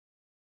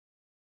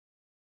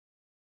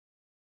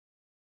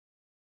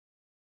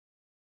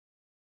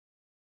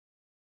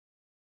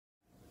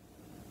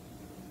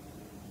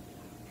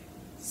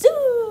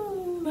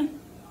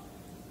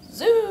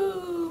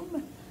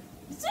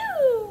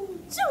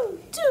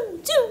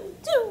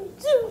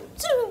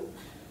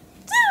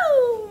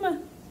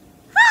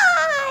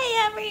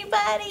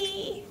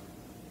everybody!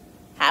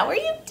 How are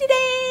you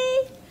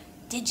today?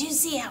 Did you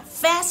see how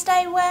fast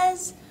I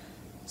was?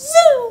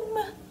 Zoom!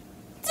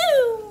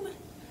 Zoom!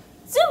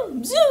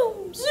 Zoom,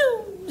 zoom,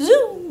 zoom,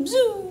 zoom,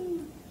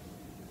 zoom.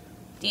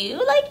 Do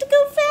you like to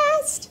go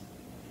fast?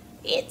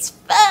 It's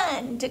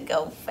fun to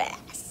go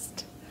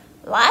fast.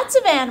 Lots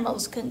of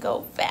animals can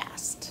go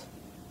fast.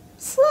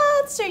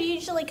 Sloths are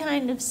usually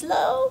kind of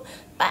slow,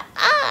 but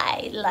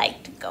I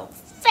like to go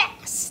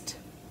fast.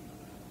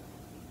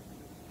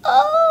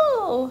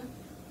 Oh,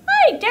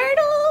 hi,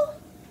 Turtle.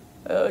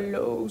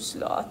 Hello,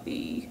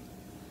 Slothy.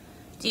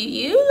 Do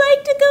you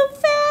like to go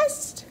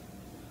fast?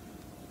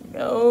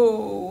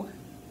 No,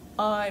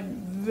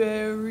 I'm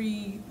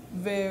very,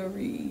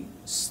 very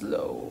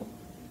slow.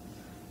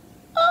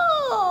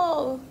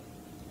 Oh,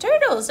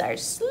 turtles are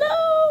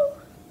slow?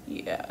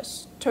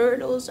 Yes,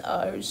 turtles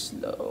are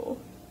slow.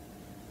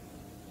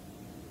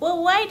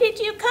 Well, why did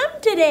you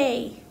come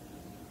today?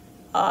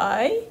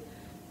 I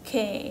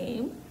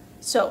came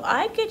so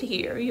I could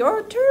hear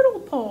your turtle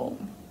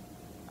poem.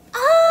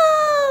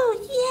 Oh,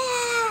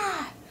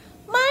 yeah,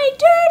 my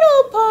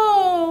turtle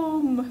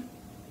poem.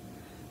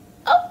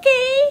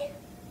 Okay,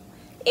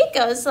 it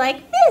goes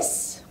like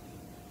this.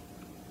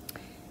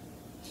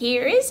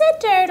 Here is a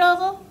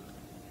turtle.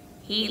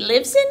 He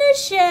lives in a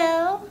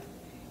shell.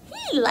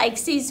 He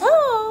likes his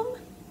home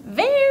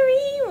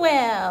very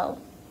well.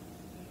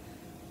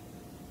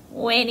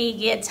 When he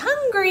gets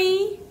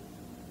hungry,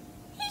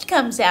 he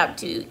comes out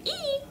to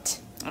eat.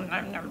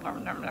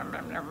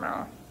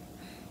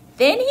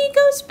 Then he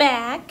goes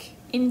back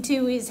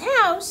into his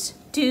house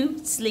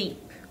to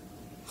sleep.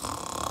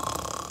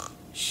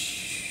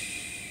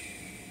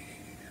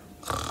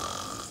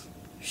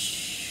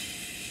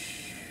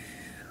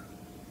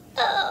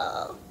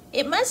 Oh,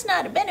 it must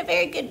not have been a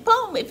very good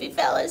poem if he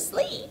fell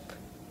asleep.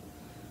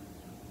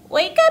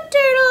 Wake up,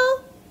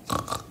 Turtle.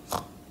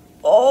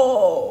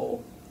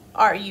 Oh,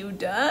 are you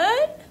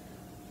done?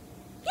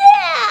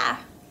 Yeah.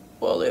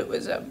 Well, it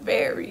was a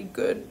very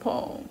good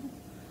poem.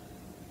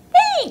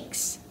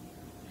 Thanks.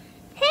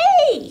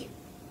 Hey,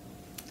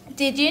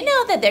 did you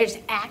know that there's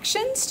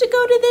actions to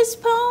go to this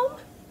poem?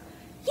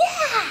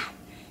 Yeah,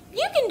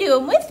 you can do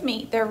them with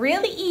me. They're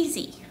really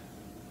easy.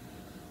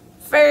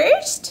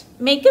 First,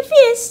 make a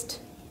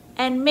fist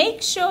and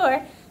make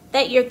sure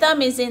that your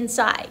thumb is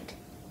inside.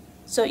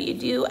 So you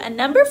do a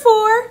number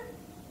 4,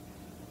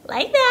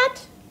 like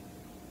that.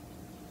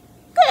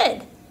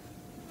 Good.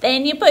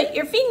 Then you put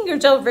your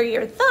fingers over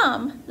your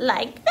thumb,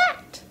 like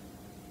that.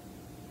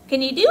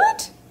 Can you do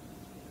it?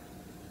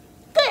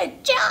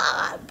 Good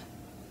job.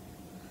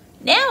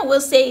 Now we'll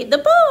say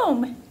the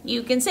poem.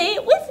 You can say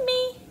it with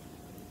me.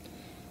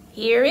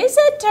 Here is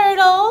a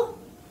turtle.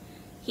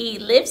 He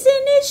lives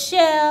in his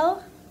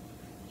shell.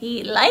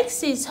 He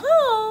likes his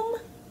home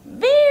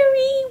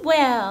very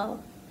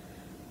well.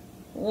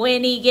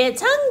 When he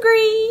gets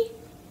hungry,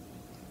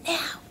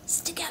 now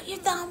stick out your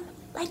thumb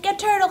like a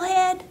turtle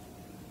head.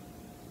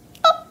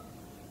 Oh,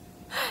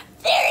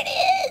 there it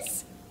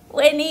is.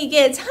 When he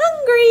gets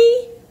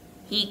hungry,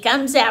 he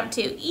comes out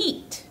to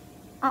eat.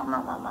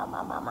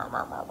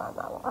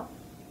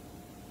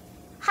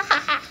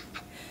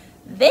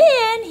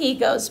 Then he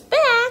goes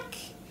back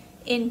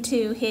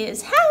into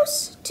his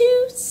house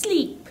to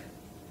sleep.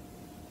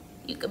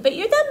 You can put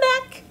your thumb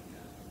back.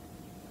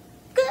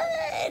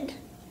 Good.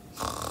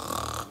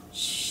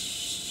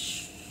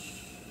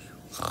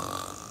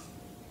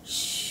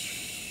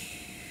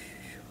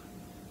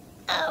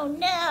 Oh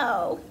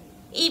no,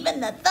 even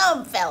the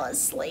thumb fell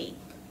asleep.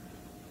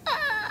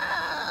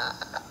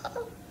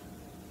 Oh.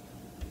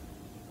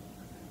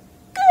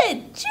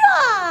 Good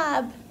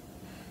job.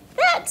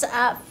 That's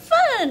a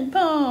fun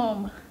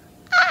poem.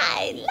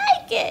 I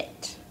like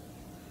it.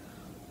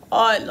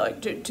 I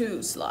liked it too,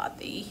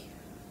 Slothy.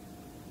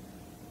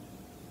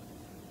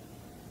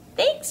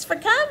 Thanks for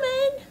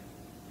coming.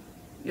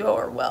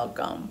 You're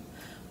welcome.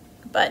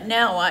 But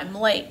now I'm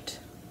late.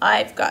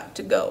 I've got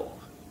to go.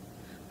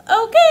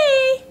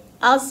 Okay,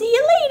 I'll see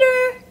you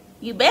later.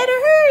 You better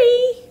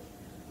hurry.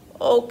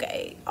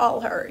 Okay, I'll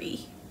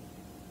hurry.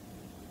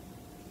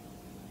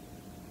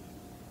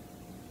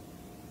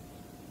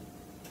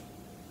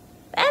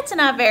 That's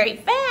not very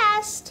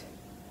fast.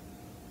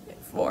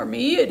 For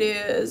me it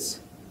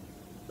is.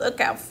 Look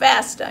how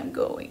fast I'm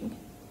going.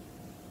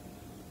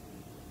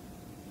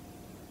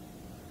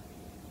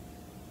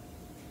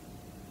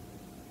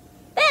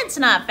 That's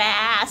not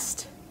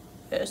fast.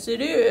 Yes,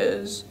 it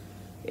is.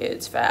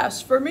 It's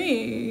fast for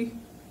me.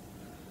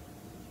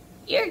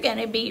 You're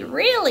gonna be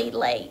really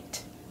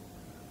late.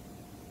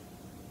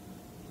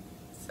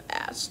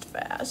 Fast,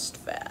 fast,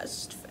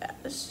 fast,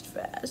 fast,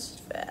 fast,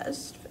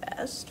 fast,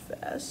 fast,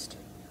 fast.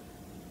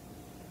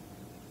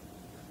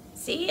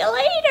 See you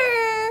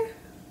later.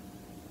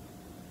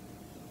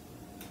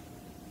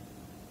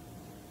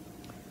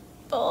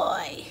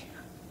 Boy,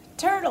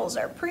 turtles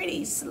are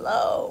pretty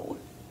slow.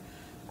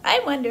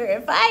 I wonder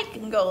if I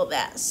can go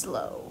that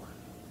slow.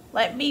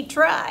 Let me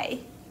try.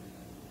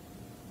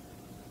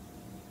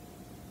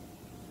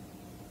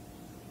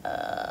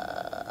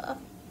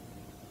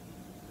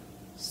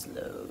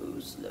 Slow,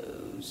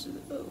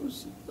 slow,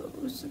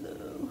 slow,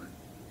 slow.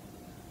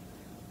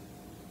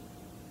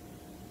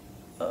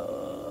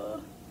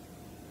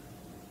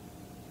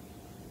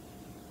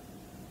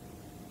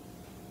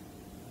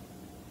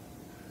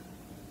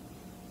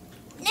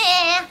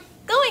 Nah,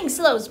 going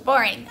slow's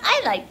boring.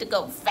 I like to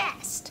go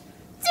fast.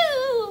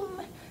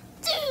 Zoom,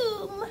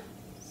 zoom,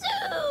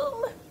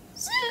 zoom,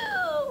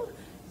 zoom,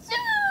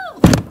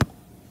 zoom.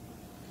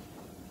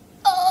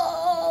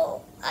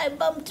 Oh, I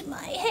bumped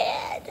my head.